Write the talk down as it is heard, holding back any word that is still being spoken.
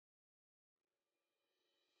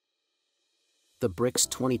The BRICS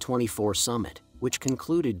 2024 summit, which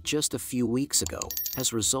concluded just a few weeks ago,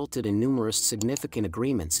 has resulted in numerous significant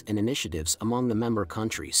agreements and initiatives among the member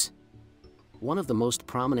countries. One of the most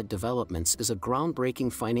prominent developments is a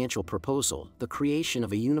groundbreaking financial proposal, the creation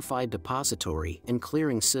of a unified depository and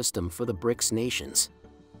clearing system for the BRICS nations.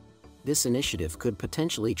 This initiative could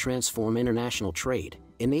potentially transform international trade,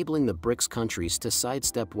 enabling the BRICS countries to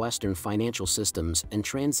sidestep Western financial systems and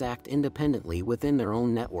transact independently within their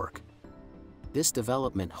own network. This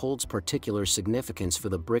development holds particular significance for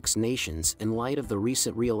the BRICS nations in light of the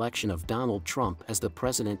recent re-election of Donald Trump as the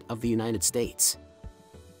President of the United States.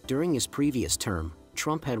 During his previous term,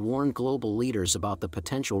 Trump had warned global leaders about the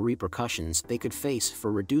potential repercussions they could face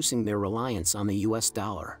for reducing their reliance on the US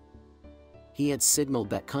dollar. He had signaled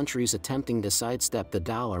that countries attempting to sidestep the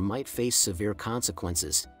dollar might face severe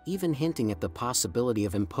consequences, even hinting at the possibility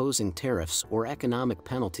of imposing tariffs or economic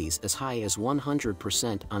penalties as high as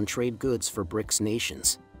 100% on trade goods for BRICS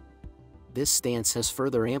nations. This stance has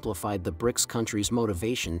further amplified the BRICS countries'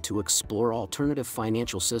 motivation to explore alternative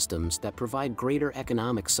financial systems that provide greater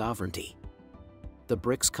economic sovereignty. The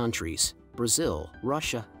BRICS countries, Brazil,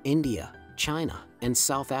 Russia, India, China, and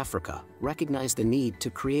South Africa, recognize the need to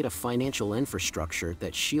create a financial infrastructure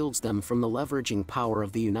that shields them from the leveraging power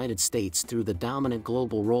of the United States through the dominant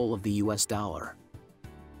global role of the US dollar.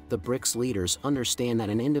 The BRICS leaders understand that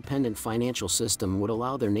an independent financial system would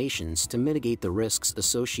allow their nations to mitigate the risks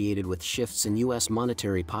associated with shifts in US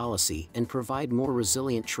monetary policy and provide more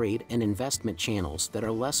resilient trade and investment channels that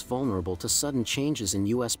are less vulnerable to sudden changes in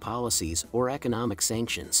US policies or economic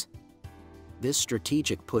sanctions. This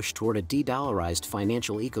strategic push toward a de-dollarized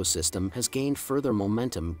financial ecosystem has gained further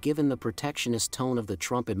momentum given the protectionist tone of the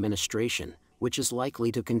Trump administration, which is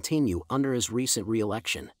likely to continue under his recent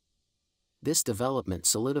re-election. This development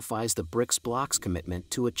solidifies the BRICS bloc's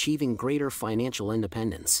commitment to achieving greater financial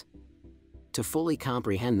independence. To fully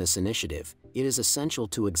comprehend this initiative, it is essential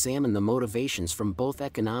to examine the motivations from both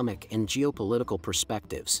economic and geopolitical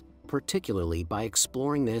perspectives, particularly by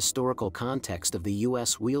exploring the historical context of the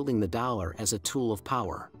US wielding the dollar as a tool of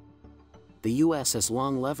power. The US has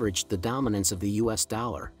long leveraged the dominance of the US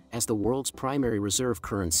dollar, as the world's primary reserve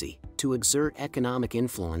currency, to exert economic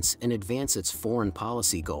influence and advance its foreign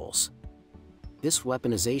policy goals. This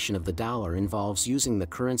weaponization of the dollar involves using the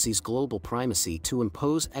currency's global primacy to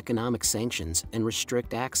impose economic sanctions and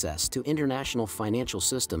restrict access to international financial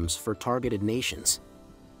systems for targeted nations.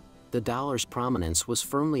 The dollar's prominence was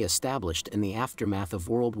firmly established in the aftermath of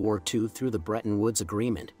World War II through the Bretton Woods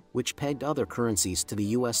Agreement, which pegged other currencies to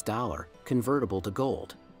the US dollar, convertible to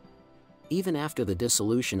gold. Even after the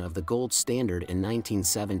dissolution of the gold standard in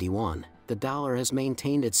 1971, the dollar has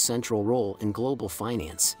maintained its central role in global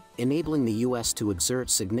finance, enabling the US to exert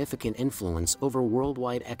significant influence over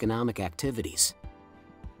worldwide economic activities.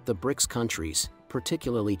 The BRICS countries,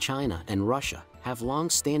 particularly China and Russia, have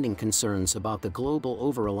long-standing concerns about the global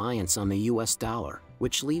over-reliance on the US dollar,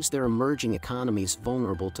 which leaves their emerging economies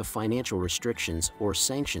vulnerable to financial restrictions or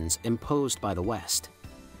sanctions imposed by the West.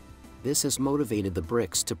 This has motivated the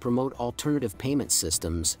BRICS to promote alternative payment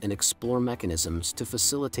systems and explore mechanisms to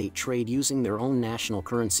facilitate trade using their own national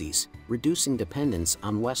currencies, reducing dependence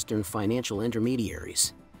on Western financial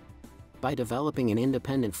intermediaries. By developing an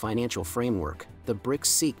independent financial framework, the BRICS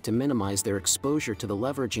seek to minimize their exposure to the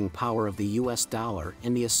leveraging power of the US dollar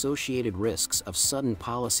and the associated risks of sudden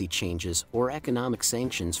policy changes or economic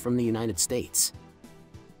sanctions from the United States.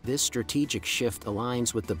 This strategic shift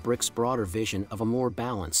aligns with the BRICS' broader vision of a more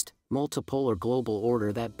balanced, multipolar global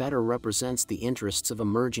order that better represents the interests of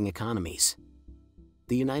emerging economies.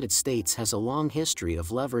 The United States has a long history of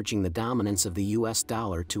leveraging the dominance of the US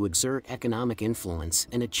dollar to exert economic influence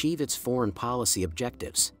and achieve its foreign policy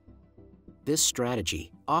objectives. This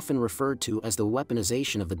strategy, often referred to as the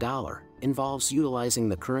weaponization of the dollar, involves utilizing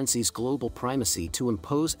the currency's global primacy to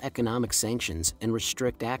impose economic sanctions and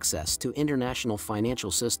restrict access to international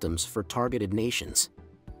financial systems for targeted nations.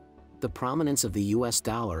 The prominence of the US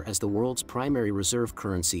dollar as the world's primary reserve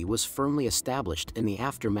currency was firmly established in the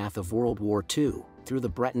aftermath of World War II, through the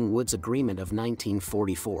Bretton Woods Agreement of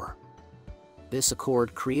 1944. This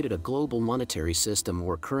accord created a global monetary system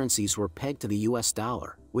where currencies were pegged to the US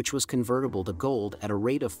dollar, which was convertible to gold at a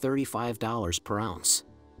rate of $35 per ounce.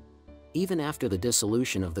 Even after the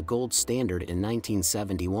dissolution of the gold standard in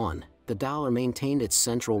 1971, the dollar maintained its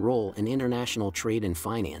central role in international trade and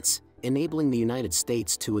finance, enabling the United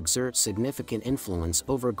States to exert significant influence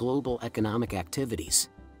over global economic activities.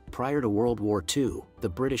 Prior to World War II, the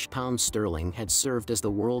British pound sterling had served as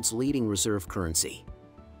the world's leading reserve currency.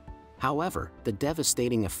 However, the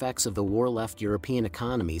devastating effects of the war left European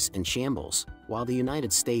economies in shambles, while the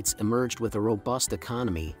United States emerged with a robust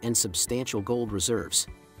economy and substantial gold reserves.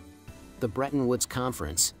 The Bretton Woods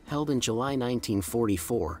Conference, held in July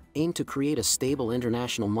 1944, aimed to create a stable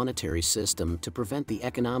international monetary system to prevent the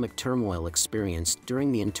economic turmoil experienced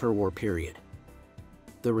during the interwar period.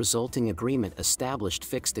 The resulting agreement established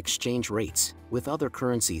fixed exchange rates, with other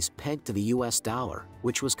currencies pegged to the US dollar,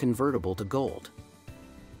 which was convertible to gold.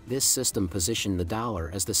 This system positioned the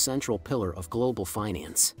dollar as the central pillar of global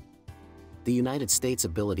finance. The United States'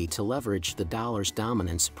 ability to leverage the dollar's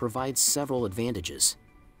dominance provides several advantages.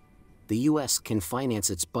 The U.S. can finance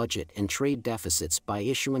its budget and trade deficits by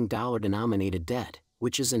issuing dollar-denominated debt,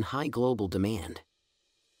 which is in high global demand.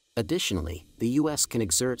 Additionally, the U.S. can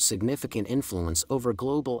exert significant influence over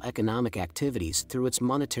global economic activities through its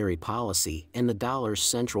monetary policy and the dollar's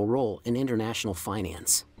central role in international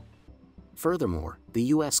finance. Furthermore, the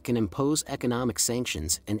U.S. can impose economic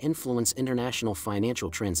sanctions and influence international financial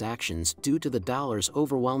transactions due to the dollar's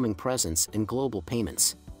overwhelming presence in global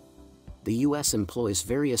payments. The U.S. employs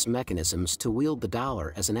various mechanisms to wield the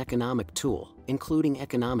dollar as an economic tool, including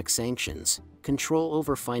economic sanctions, control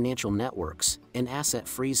over financial networks, and asset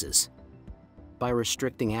freezes. By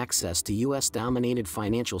restricting access to U.S.-dominated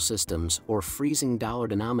financial systems or freezing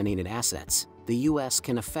dollar-denominated assets, the U.S.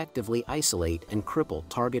 can effectively isolate and cripple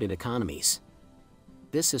targeted economies.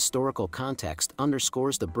 This historical context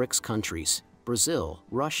underscores the BRICS countries, Brazil,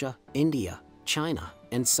 Russia, India, China,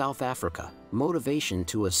 and South Africa, motivation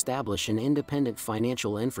to establish an independent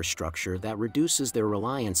financial infrastructure that reduces their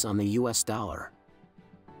reliance on the US dollar.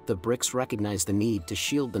 The BRICS recognize the need to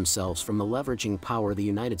shield themselves from the leveraging power the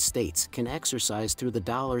United States can exercise through the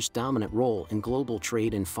dollar's dominant role in global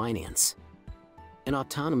trade and finance. An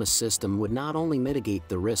autonomous system would not only mitigate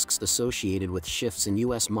the risks associated with shifts in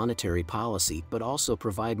U.S. monetary policy but also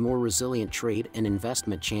provide more resilient trade and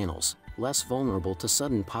investment channels, less vulnerable to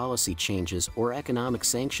sudden policy changes or economic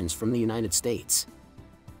sanctions from the United States.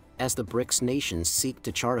 As the BRICS nations seek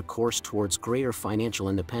to chart a course towards greater financial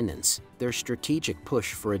independence, their strategic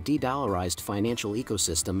push for a de-dollarized financial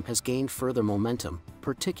ecosystem has gained further momentum,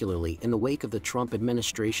 particularly in the wake of the Trump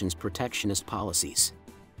administration's protectionist policies.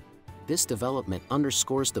 This development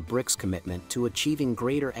underscores the BRICS' commitment to achieving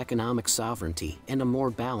greater economic sovereignty and a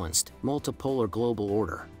more balanced, multipolar global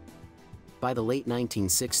order. By the late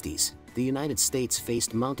 1960s, the United States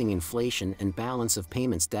faced mounting inflation and balance of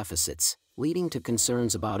payments deficits, leading to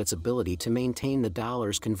concerns about its ability to maintain the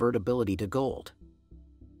dollar's convertibility to gold.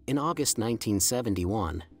 In August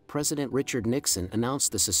 1971, President Richard Nixon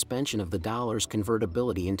announced the suspension of the dollar's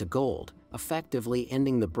convertibility into gold, effectively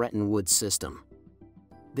ending the Bretton Woods system.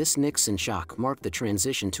 This Nixon shock marked the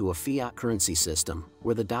transition to a fiat currency system,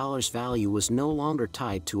 where the dollar's value was no longer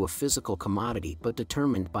tied to a physical commodity but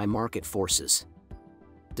determined by market forces.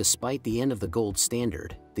 Despite the end of the gold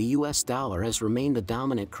standard, the US dollar has remained the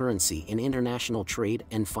dominant currency in international trade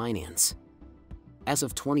and finance. As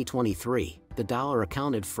of 2023, the dollar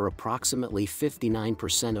accounted for approximately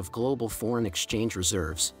 59% of global foreign exchange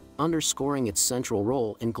reserves, underscoring its central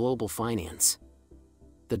role in global finance.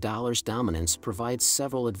 The dollar's dominance provides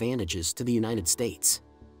several advantages to the United States.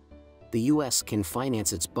 The U.S. can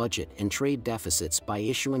finance its budget and trade deficits by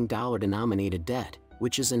issuing dollar-denominated debt,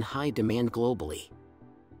 which is in high demand globally.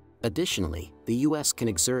 Additionally, the U.S. can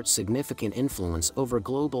exert significant influence over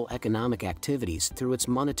global economic activities through its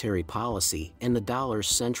monetary policy and the dollar's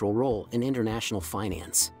central role in international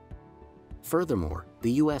finance. Furthermore,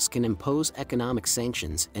 the U.S. can impose economic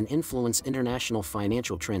sanctions and influence international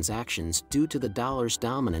financial transactions due to the dollar's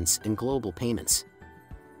dominance in global payments.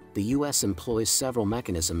 The U.S. employs several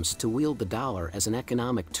mechanisms to wield the dollar as an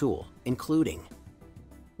economic tool, including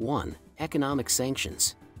 1. Economic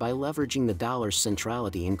sanctions. By leveraging the dollar's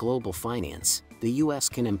centrality in global finance, the U.S.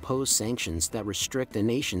 can impose sanctions that restrict a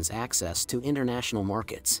nation's access to international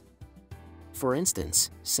markets. For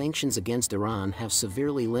instance, sanctions against Iran have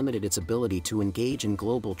severely limited its ability to engage in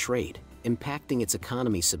global trade, impacting its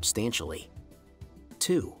economy substantially.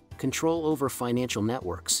 2. Control over financial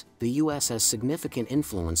networks. The U.S. has significant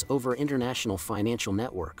influence over international financial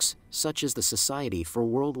networks, such as the Society for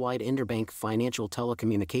Worldwide Interbank Financial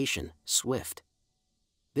Telecommunication, SWIFT.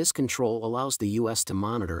 This control allows the U.S. to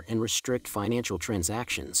monitor and restrict financial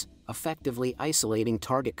transactions, effectively isolating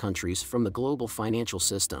target countries from the global financial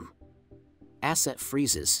system. Asset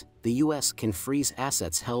freezes. The U.S. can freeze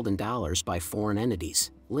assets held in dollars by foreign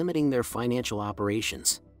entities, limiting their financial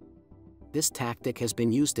operations. This tactic has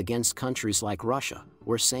been used against countries like Russia,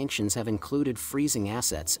 where sanctions have included freezing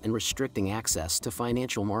assets and restricting access to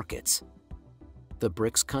financial markets. The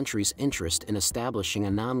BRICS countries' interest in establishing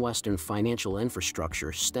a non-Western financial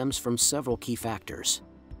infrastructure stems from several key factors.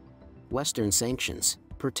 Western sanctions,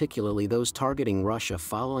 particularly those targeting Russia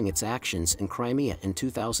following its actions in Crimea in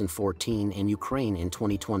 2014 and Ukraine in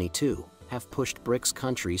 2022, have pushed BRICS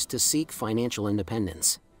countries to seek financial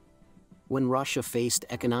independence. When Russia faced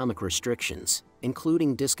economic restrictions,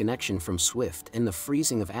 including disconnection from SWIFT and the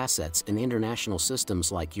freezing of assets in international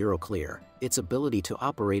systems like Euroclear, its ability to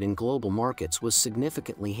operate in global markets was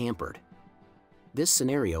significantly hampered. This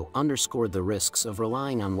scenario underscored the risks of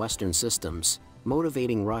relying on Western systems,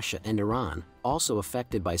 motivating Russia and Iran, also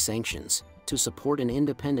affected by sanctions, to support an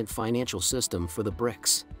independent financial system for the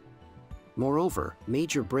BRICS. Moreover,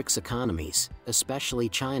 major BRICS economies, especially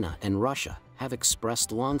China and Russia, have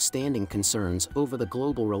expressed long-standing concerns over the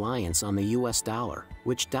global reliance on the US dollar,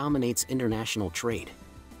 which dominates international trade.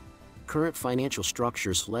 Current financial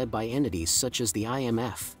structures led by entities such as the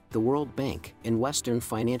IMF, the World Bank, and Western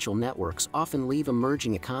financial networks often leave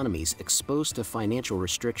emerging economies exposed to financial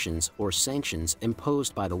restrictions or sanctions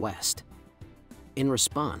imposed by the West. In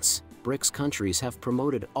response, BRICS countries have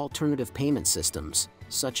promoted alternative payment systems,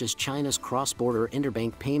 such as China's Cross-Border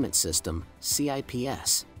Interbank Payment System,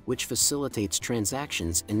 CIPS, which facilitates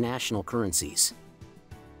transactions in national currencies.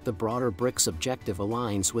 The broader BRICS objective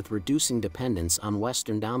aligns with reducing dependence on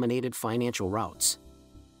Western-dominated financial routes.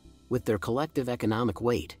 With their collective economic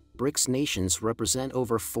weight, BRICS nations represent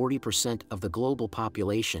over 40% of the global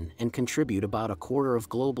population and contribute about a quarter of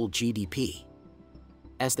global GDP.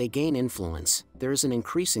 As they gain influence, there is an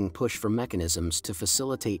increasing push for mechanisms to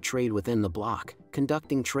facilitate trade within the bloc,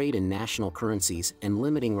 conducting trade in national currencies and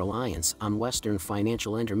limiting reliance on Western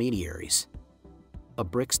financial intermediaries. A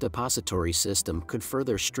BRICS depository system could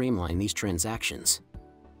further streamline these transactions.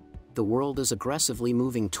 The world is aggressively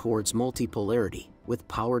moving towards multipolarity, with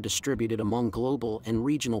power distributed among global and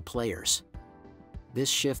regional players. This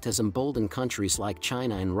shift has emboldened countries like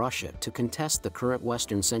China and Russia to contest the current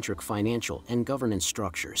Western-centric financial and governance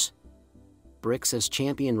structures. BRICS has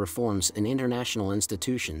championed reforms in international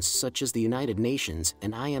institutions such as the United Nations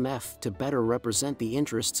and IMF to better represent the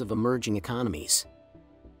interests of emerging economies.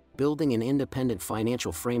 Building an independent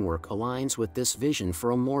financial framework aligns with this vision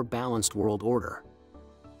for a more balanced world order.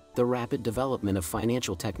 The rapid development of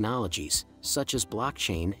financial technologies, such as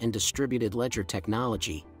blockchain and distributed ledger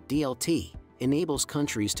technology, DLT, enables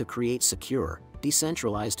countries to create secure,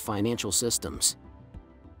 decentralized financial systems.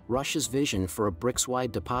 Russia's vision for a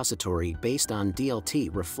BRICS-wide depository based on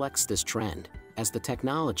DLT reflects this trend, as the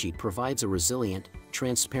technology provides a resilient,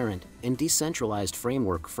 transparent, and decentralized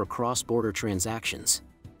framework for cross-border transactions.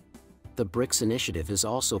 The BRICS initiative is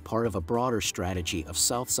also part of a broader strategy of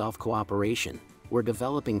South-South cooperation, where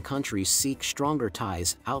developing countries seek stronger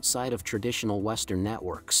ties outside of traditional Western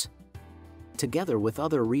networks. Together with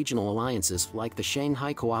other regional alliances like the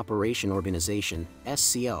Shanghai Cooperation Organization,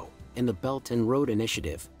 SCO, and the Belt and Road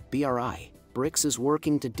Initiative, BRI, BRICS is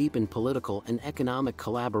working to deepen political and economic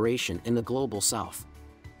collaboration in the Global South.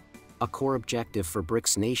 A core objective for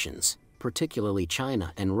BRICS nations, particularly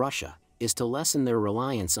China and Russia, is to lessen their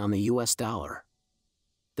reliance on the US dollar.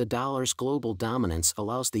 The dollar's global dominance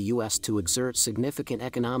allows the US to exert significant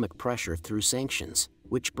economic pressure through sanctions,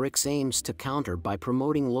 which BRICS aims to counter by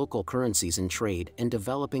promoting local currencies in trade and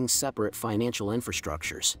developing separate financial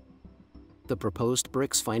infrastructures. The proposed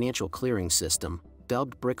BRICS financial clearing system,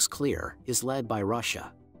 dubbed BRICS Clear, is led by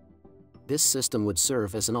Russia. This system would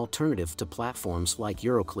serve as an alternative to platforms like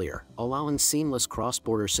Euroclear, allowing seamless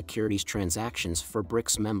cross-border securities transactions for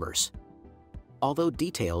BRICS members. Although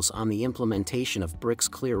details on the implementation of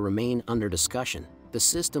BRICS Clear remain under discussion, the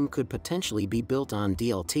system could potentially be built on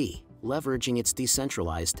DLT, leveraging its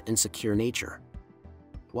decentralized and secure nature.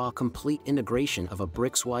 While complete integration of a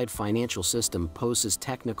BRICS-wide financial system poses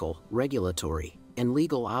technical, regulatory, and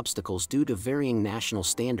legal obstacles due to varying national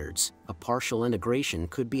standards, a partial integration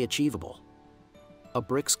could be achievable. A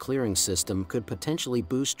BRICS clearing system could potentially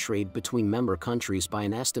boost trade between member countries by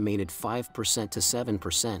an estimated 5% to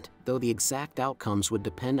 7%, though the exact outcomes would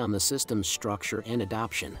depend on the system's structure and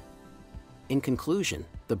adoption. In conclusion,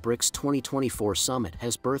 the BRICS 2024 summit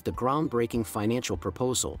has birthed a groundbreaking financial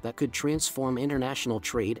proposal that could transform international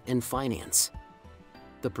trade and finance.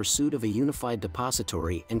 The pursuit of a unified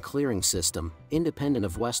depository and clearing system, independent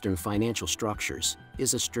of Western financial structures,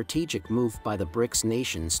 is a strategic move by the BRICS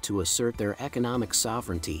nations to assert their economic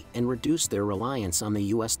sovereignty and reduce their reliance on the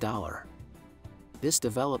US dollar. This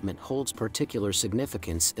development holds particular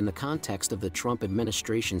significance in the context of the Trump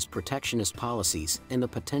administration's protectionist policies and the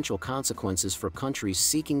potential consequences for countries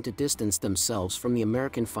seeking to distance themselves from the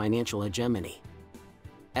American financial hegemony.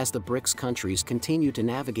 As the BRICS countries continue to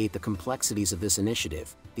navigate the complexities of this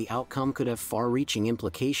initiative, the outcome could have far-reaching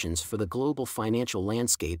implications for the global financial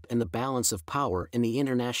landscape and the balance of power in the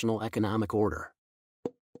international economic order.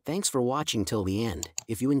 Thanks for watching till the end.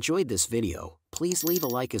 If you enjoyed this video, please leave a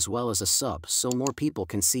like as well as a sub so more people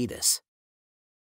can see this.